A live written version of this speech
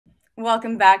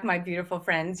Welcome back, my beautiful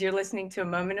friends. You're listening to A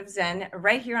Moment of Zen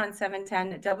right here on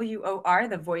 710 WOR,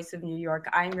 the voice of New York.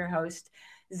 I'm your host,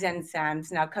 Zen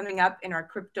Sams. Now, coming up in our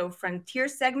Crypto Frontier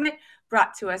segment,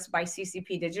 brought to us by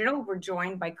CCP Digital, we're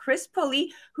joined by Chris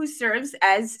Pulley, who serves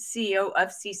as CEO of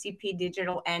CCP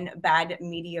Digital and Bad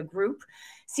Media Group.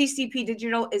 CCP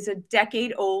Digital is a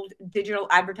decade-old digital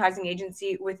advertising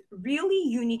agency with really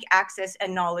unique access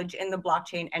and knowledge in the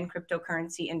blockchain and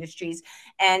cryptocurrency industries.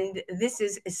 And this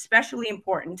is especially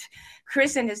important.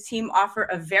 Chris and his team offer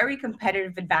a very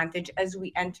competitive advantage as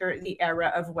we enter the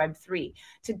era of Web3.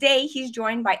 Today, he's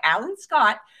joined by Alan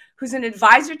Scott, who's an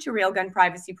advisor to Railgun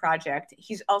Privacy Project.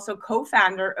 He's also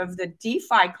co-founder of the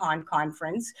DeFiCon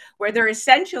conference, where they're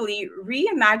essentially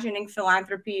reimagining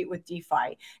philanthropy with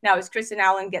DeFi. Now, as Chris and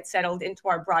Alan get settled into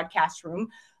our broadcast room,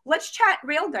 let's chat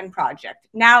Railgun Project.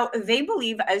 Now, they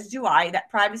believe, as do I, that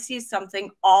privacy is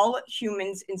something all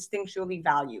humans instinctually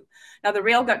value. Now, the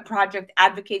Railgun Project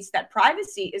advocates that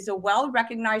privacy is a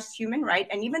well-recognized human right,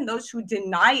 and even those who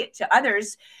deny it to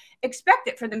others expect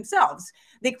it for themselves.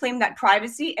 They claim that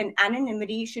privacy and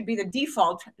anonymity should be the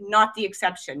default, not the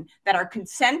exception, that our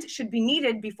consent should be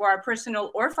needed before our personal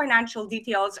or financial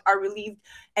details are relieved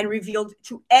and revealed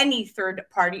to any third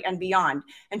party and beyond.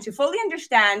 And to fully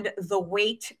understand the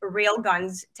weight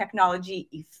Railgun's technology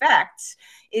effects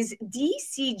is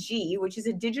DCG, which is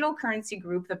a digital currency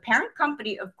group, the parent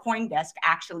company of CoinDesk,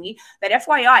 actually, that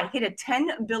FYI hit a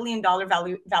 $10 billion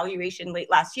valuation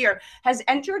late last year, has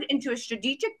entered into a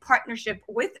strategic partnership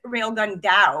with Railgun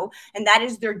DAO, and that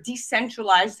is their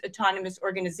decentralized autonomous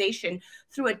organization,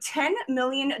 through a $10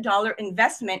 million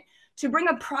investment to bring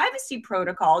a privacy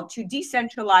protocol to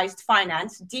decentralized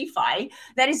finance, DeFi.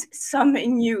 That is some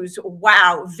news.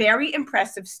 Wow, very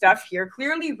impressive stuff here.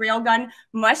 Clearly, Railgun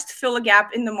must fill a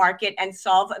gap in the market and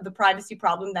solve the privacy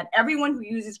problem that everyone who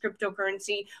uses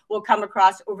cryptocurrency will come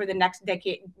across over the next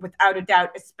decade, without a doubt,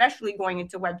 especially going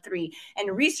into Web3.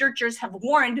 And researchers have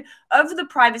warned of the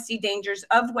privacy dangers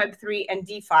of Web3 and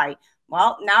DeFi.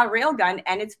 Well, now Railgun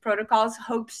and its protocols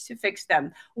hopes to fix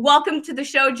them. Welcome to the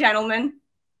show, gentlemen.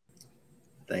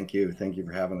 Thank you. Thank you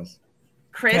for having us.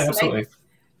 Chris, yeah, absolutely.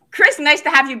 Chris, nice to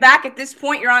have you back. At this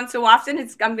point, you're on so often,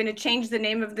 I'm going to change the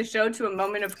name of the show to A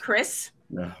Moment of Chris.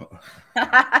 No.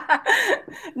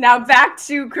 Now back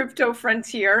to Crypto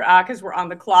Frontier, because we're on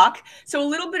the clock. So a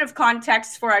little bit of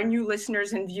context for our new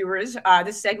listeners and viewers.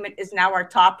 This segment is now our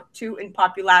top 2 in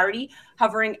popularity,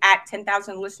 hovering at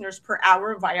 10,000 listeners per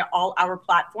hour via all our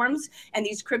platforms. And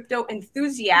these crypto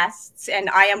enthusiasts, and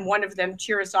I am one of them,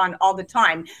 cheer us on all the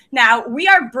time. Now, we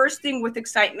are bursting with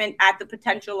excitement at the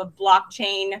potential of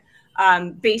blockchain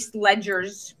based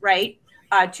ledgers, right?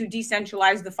 To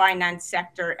decentralize the finance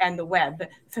sector and the web,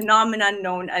 phenomenon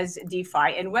known as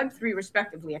DeFi and Web3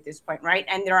 respectively at this point, right?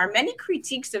 And there are many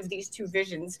critiques of these two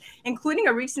visions, including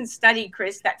a recent study,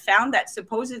 Chris, that found that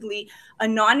supposedly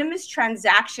anonymous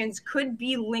transactions could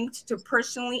be linked to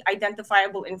personally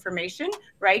identifiable information,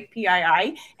 right,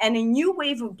 PII, and a new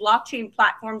wave of blockchain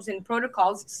platforms and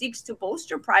protocols seeks to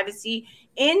bolster privacy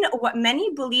in what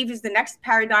many believe is the next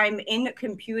paradigm in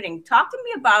computing. Talk to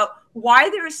me about why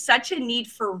there is such a need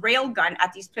for Railgun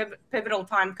at these pivotal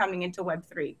time coming into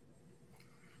Web3.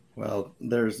 Well,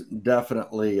 there's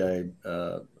definitely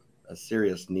a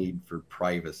serious need for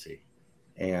privacy,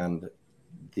 and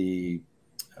the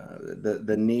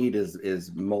need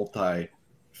is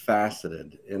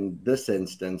multifaceted. In this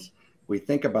instance, we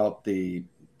think about the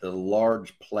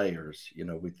large players. You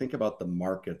know, we think about the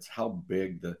markets, how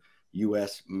big the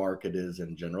U.S. market is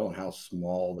in general, and how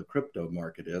small the crypto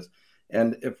market is.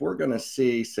 And if we're going to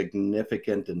see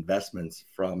significant investments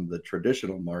from the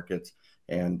traditional markets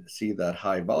and see that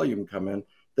high volume come in,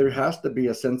 there has to be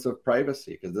a sense of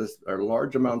privacy, because there are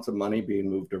large amounts of money being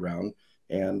moved around.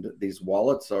 And these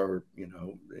wallets are, you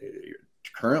know,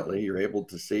 currently you're able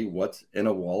to see what's in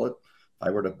a wallet. If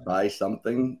I were to buy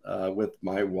something with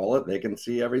my wallet, they can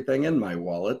see everything in my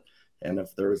wallet. And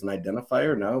if there is an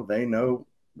identifier, now they know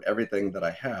everything that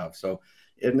I have. So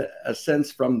in a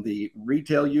sense, from the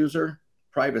retail user,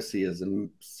 privacy is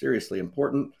seriously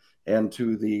important. And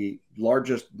to the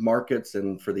largest markets,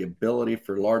 and for the ability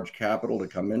for large capital to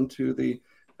come into the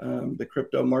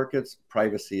crypto markets,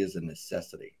 privacy is a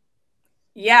necessity.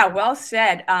 Yeah, well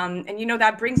said. And, you know,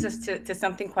 that brings us to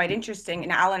something quite interesting.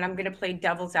 And Alan, I'm going to play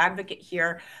devil's advocate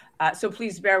here. So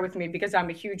please bear with me, because I'm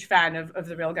a huge fan of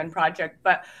the Railgun Project.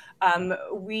 But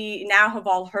We now have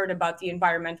all heard about the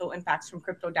environmental impacts from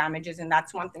crypto damages, and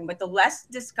that's one thing. But the less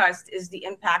discussed is the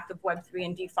impact of Web3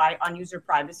 and DeFi on user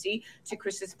privacy, to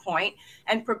Chris's point.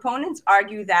 And proponents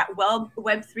argue that, well,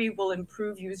 Web3 will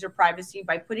improve user privacy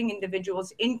by putting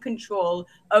individuals in control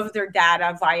of their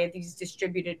data via these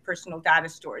distributed personal data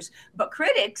stores. But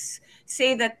critics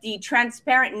say that the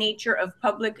transparent nature of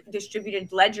public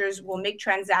distributed ledgers will make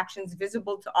transactions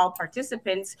visible to all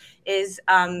participants is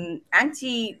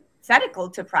antithetical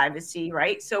to privacy,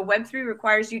 right? So Web3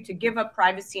 requires you to give up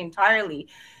privacy entirely.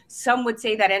 Some would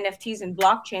say that NFTs and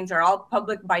blockchains are all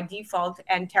public by default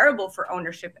and terrible for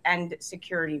ownership and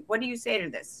security. What do you say to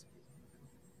this?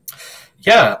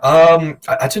 Yeah,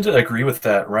 I tend to agree with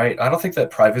that, right? I don't think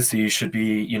that privacy should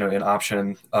be, an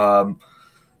option.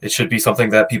 It should be something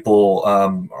that people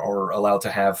are allowed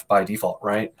to have by default,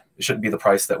 right? It shouldn't be the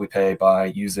price that we pay by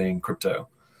using crypto.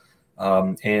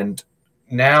 And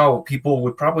now people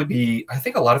would probably be, I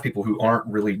think a lot of people who aren't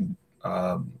really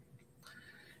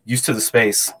used to the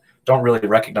space don't really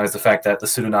recognize the fact that the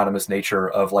pseudonymous nature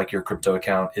of like your crypto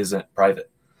account isn't private.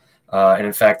 And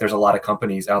in fact, there's a lot of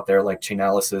companies out there like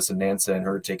Chainalysis and Nansen who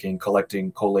are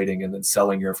collecting, collating, and then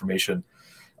selling your information.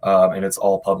 And it's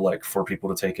all public for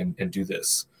people to take and do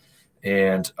this.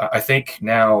 And I think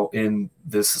now in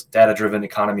this data-driven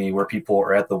economy where people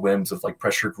are at the whims of like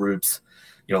pressure groups,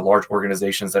 large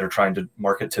organizations that are trying to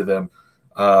market to them,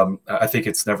 I think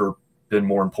it's never been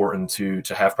more important to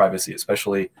have privacy,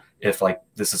 especially if like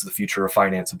this is the future of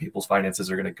finance and people's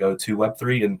finances are going to go to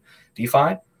Web3 and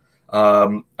DeFi.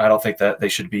 I don't think that they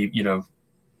should be,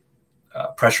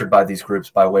 pressured by these groups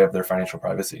by way of their financial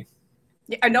privacy.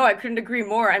 Yeah, I know, I couldn't agree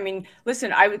more. I mean,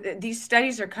 listen, these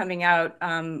studies are coming out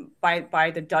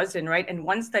by the dozen, right? And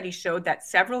one study showed that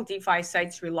several DeFi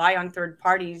sites rely on third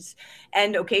parties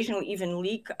and occasionally even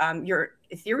leak your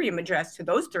Ethereum address to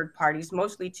those third parties,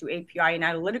 mostly to API and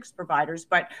analytics providers.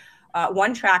 But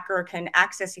one tracker can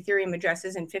access Ethereum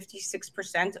addresses in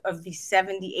 56% of the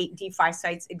 78 DeFi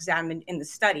sites examined in the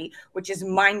study, which is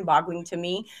mind-boggling to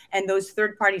me. And those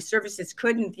third-party services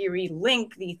could, in theory,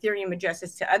 link the Ethereum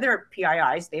addresses to other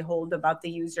PIIs they hold about the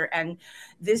user. And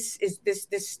this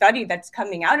study that's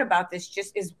coming out about this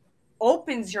just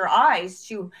opens your eyes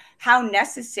to how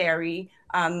necessary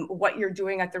what you're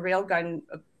doing at the Railgun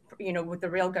with the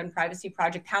Railgun Privacy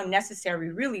Project, how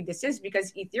necessary really this is,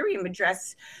 because Ethereum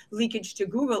address leakage to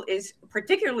Google is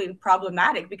particularly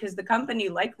problematic because the company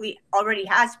likely already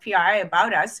has PII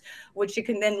about us, which it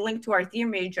can then link to our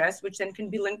Ethereum address, which then can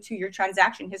be linked to your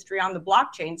transaction history on the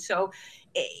blockchain. So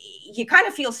you kind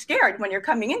of feel scared when you're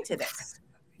coming into this.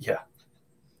 Yeah.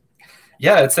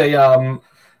 Yeah,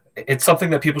 it's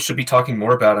something that people should be talking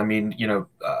more about. I mean,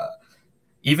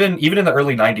 even in the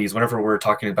early 90s, whenever we were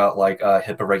talking about like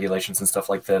HIPAA regulations and stuff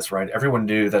like this, right? Everyone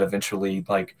knew that eventually,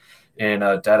 like in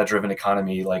a data-driven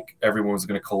economy, like everyone was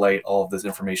going to collate all of this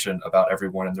information about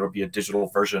everyone, and there would be a digital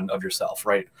version of yourself,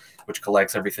 right? Which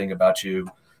collects everything about you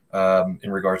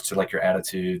in regards to like your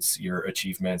attitudes, your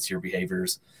achievements, your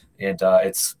behaviors, and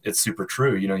it's super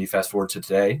true. You fast forward to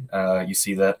today, you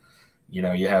see that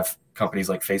you have companies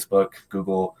like Facebook,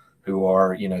 Google, who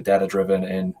are, data driven,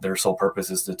 and their sole purpose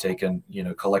is to take and,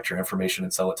 collect your information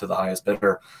and sell it to the highest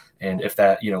bidder. And if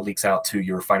that, leaks out to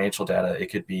your financial data, it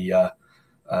could be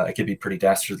pretty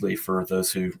dastardly for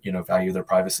those who, value their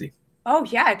privacy. Oh,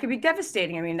 yeah, it could be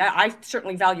devastating. I mean, I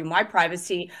certainly value my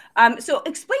privacy. So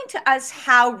explain to us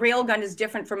how Railgun is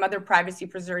different from other privacy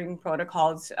preserving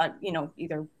protocols,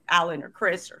 either Alan or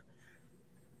Chris.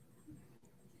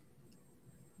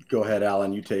 Go ahead,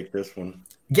 Alan, you take this one.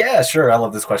 Yeah, sure. I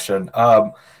love this question.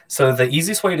 So the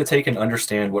easiest way to take and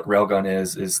understand what Railgun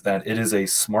is that it is a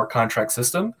smart contract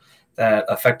system that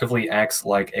effectively acts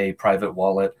like a private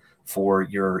wallet for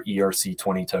your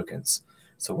ERC20 tokens.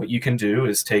 So what you can do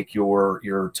is take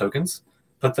your tokens,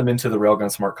 put them into the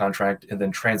Railgun smart contract, and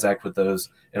then transact with those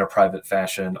in a private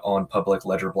fashion on public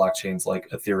ledger blockchains like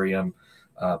Ethereum,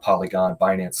 Polygon,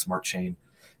 Binance Smart Chain,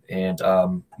 and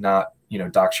not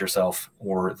dox yourself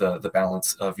or the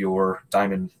balance of your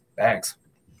diamond bags.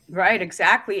 Right,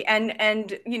 exactly. And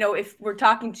if we're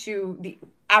talking to the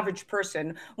average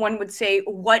person, one would say,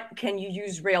 what can you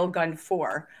use Railgun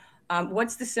for?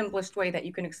 What's the simplest way that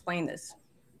you can explain this?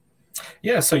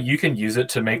 Yeah, so you can use it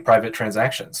to make private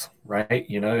transactions, right?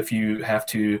 If you have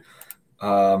to,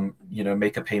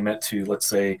 make a payment to, let's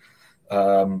say,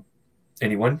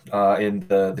 anyone in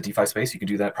the DeFi space, you can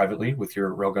do that privately with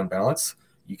your Railgun balance.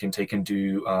 You can take and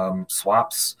do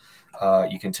swaps.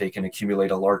 You can take and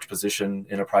accumulate a large position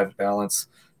in a private balance.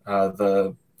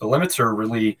 The limits are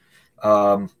really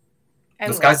the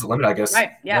sky's the limit, I guess.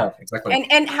 Right. Yeah, exactly.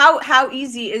 And how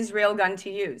easy is Railgun to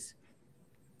use?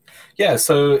 Yeah,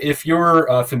 so if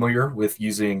you're familiar with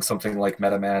using something like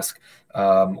MetaMask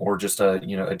or just a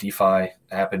DeFi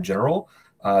app in general,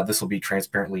 this will be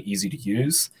transparently easy to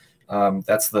use.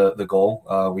 That's the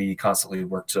goal. We constantly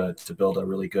work to build a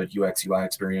really good UX UI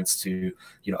experience to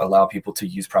allow people to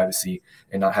use privacy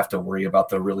and not have to worry about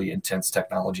the really intense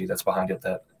technology that's behind it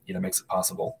that makes it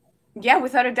possible. Yeah,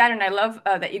 without a doubt. And I love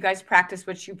that you guys practice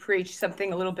what you preach,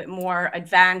 something a little bit more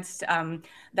advanced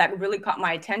that really caught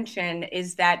my attention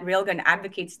is that Railgun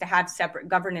advocates to have separate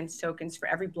governance tokens for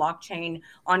every blockchain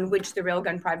on which the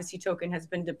Railgun privacy token has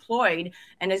been deployed.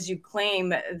 And as you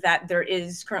claim that there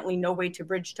is currently no way to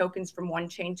bridge tokens from one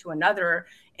chain to another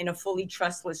in a fully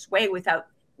trustless way without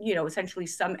essentially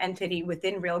some entity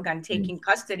within Railgun taking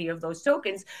custody of those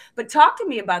tokens. But talk to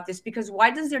me about this, because why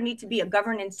does there need to be a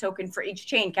governance token for each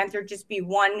chain? Can't there just be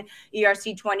one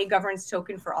ERC20 governance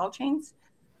token for all chains?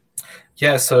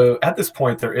 Yeah, so at this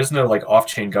point, there is no like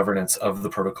off-chain governance of the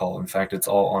protocol. In fact, it's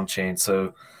all on-chain.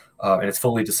 So, and it's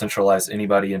fully decentralized.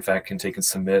 Anybody, in fact, can take and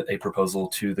submit a proposal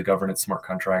to the governance smart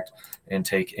contract and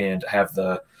have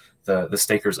the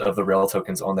stakers of the Rail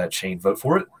tokens on that chain vote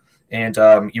for it. And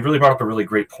you really brought up a really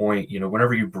great point.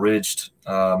 Whenever you bridged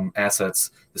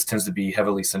assets, this tends to be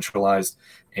heavily centralized,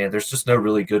 and there's just no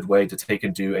really good way to take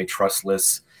and do a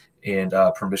trustless and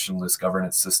permissionless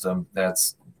governance system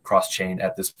that's cross-chain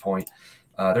at this point.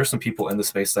 There's some people in the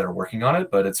space that are working on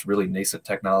it, but it's really nascent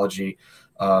technology.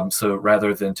 So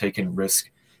rather than take and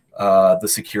risk the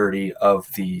security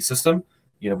of the system,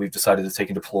 we've decided to take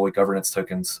and deploy governance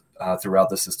tokens throughout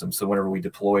the system. So whenever we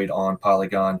deployed on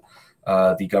Polygon,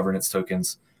 the governance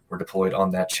tokens were deployed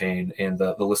on that chain, and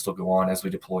the list will go on as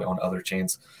we deploy on other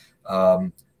chains.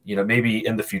 Maybe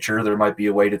in the future there might be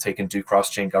a way to take and do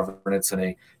cross-chain governance in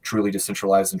a truly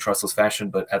decentralized and trustless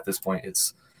fashion, but at this point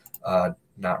it's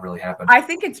not really happened. I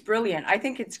think it's brilliant. I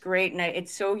think it's great, and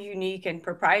it's so unique and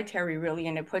proprietary, really,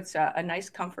 and it puts a nice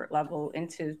comfort level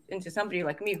into somebody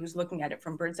like me who's looking at it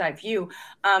from bird's eye view.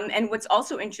 And what's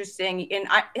also interesting, and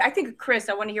I think Chris,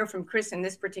 I want to hear from Chris in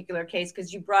this particular case,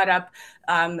 because you brought up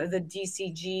the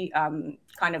DCG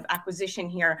kind of acquisition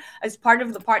here. As part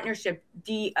of the partnership,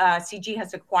 DCG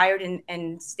has acquired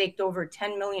and staked over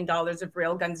 $10 million of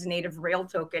Railgun's native Rail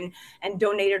token and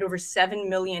donated over $7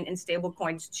 million in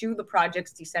stablecoins to the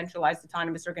project's decentralized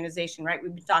autonomous organization, right?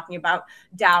 We've been talking about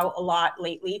DAO a lot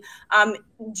lately.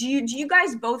 Do you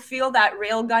guys both feel that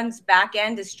Railgun's back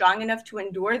end is strong enough to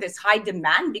endure this high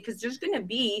demand? Because there's going to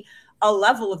be a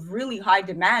level of really high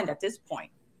demand at this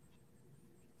point.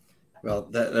 Well,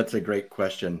 that's a great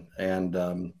question, and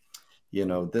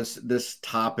this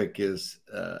topic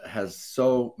has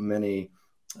so many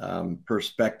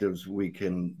perspectives we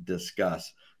can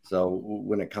discuss. So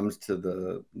when it comes to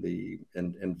the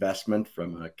investment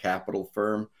from a capital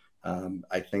firm,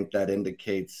 I think that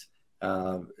indicates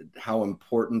how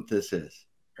important this is,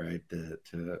 right?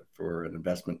 For an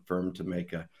investment firm to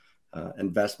make a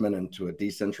investment into a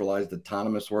decentralized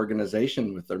autonomous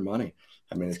organization with their money.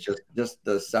 I mean, it's just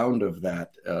the sound of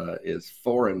that is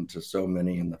foreign to so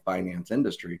many in the finance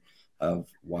industry of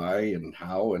why and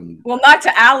how. And well, not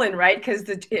to Alan, right? Because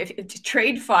to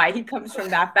TradeFi, he comes from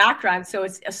that background, so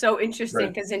it's so interesting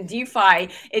because in DeFi,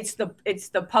 it's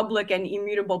the public and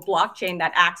immutable blockchain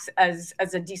that acts as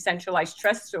a decentralized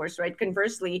trust source, right?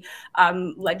 Conversely,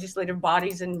 legislative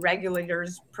bodies and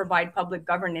regulators provide public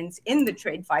governance in the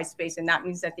TradeFi space, and that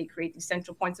means that they create these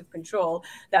central points of control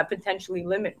that potentially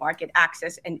limit market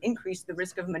access and increase the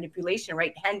risk of manipulation,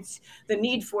 right? Hence the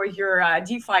need for your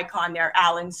DeFi con there,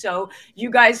 Alan. So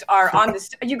you guys are on this.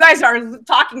 You guys are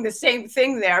talking the same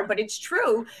thing there, but it's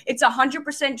true. It's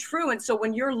 100% true. And so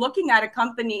when you're looking at a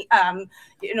company,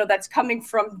 that's coming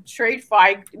from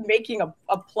TradeFi making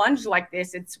a plunge like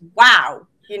this, it's wow.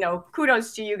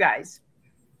 Kudos to you guys.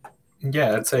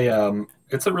 Yeah, it's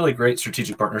a really great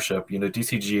strategic partnership.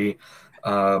 DCG.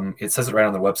 It says it right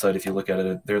on their website. If you look at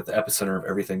it, they're at the epicenter of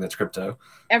everything that's crypto.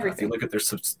 Everything. If you look at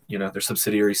their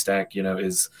subsidiary stack,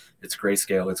 it's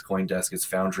Grayscale, it's CoinDesk, it's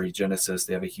Foundry, Genesis.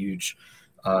 They have a huge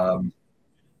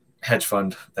hedge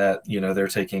fund that they're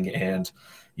taking and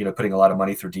putting a lot of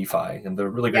money through DeFi. And the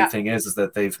really great thing is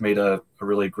that they've made a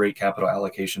really great capital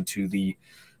allocation to the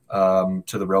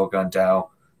Railgun DAO.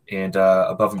 And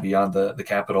above and beyond the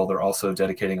capital, they're also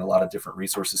dedicating a lot of different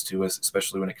resources to us,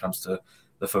 especially when it comes to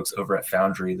the folks over at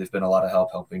Foundry. They've been a lot of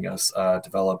help helping us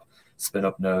develop spin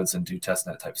up nodes and do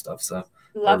testnet type stuff. So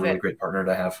they're a really great partner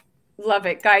to have. Love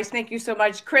it, guys. Thank you so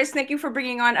much. Chris, thank you for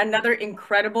bringing on another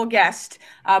incredible guest,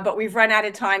 but we've run out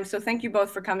of time. So thank you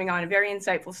both for coming on. Very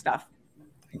insightful stuff.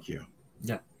 Thank you.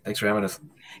 Yeah. Thanks for having us.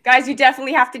 Guys, you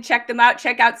definitely have to check them out.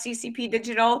 Check out CCP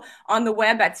Digital on the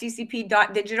web at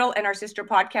ccp.digital and our sister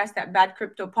podcast at Bad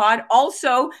Crypto Pod.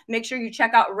 Also, make sure you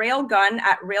check out Railgun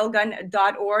at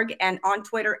railgun.org and on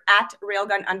Twitter at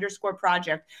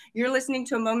railgun_project. You're listening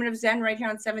to A Moment of Zen right here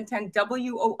on 710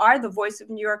 WOR, the voice of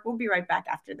New York. We'll be right back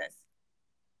after this.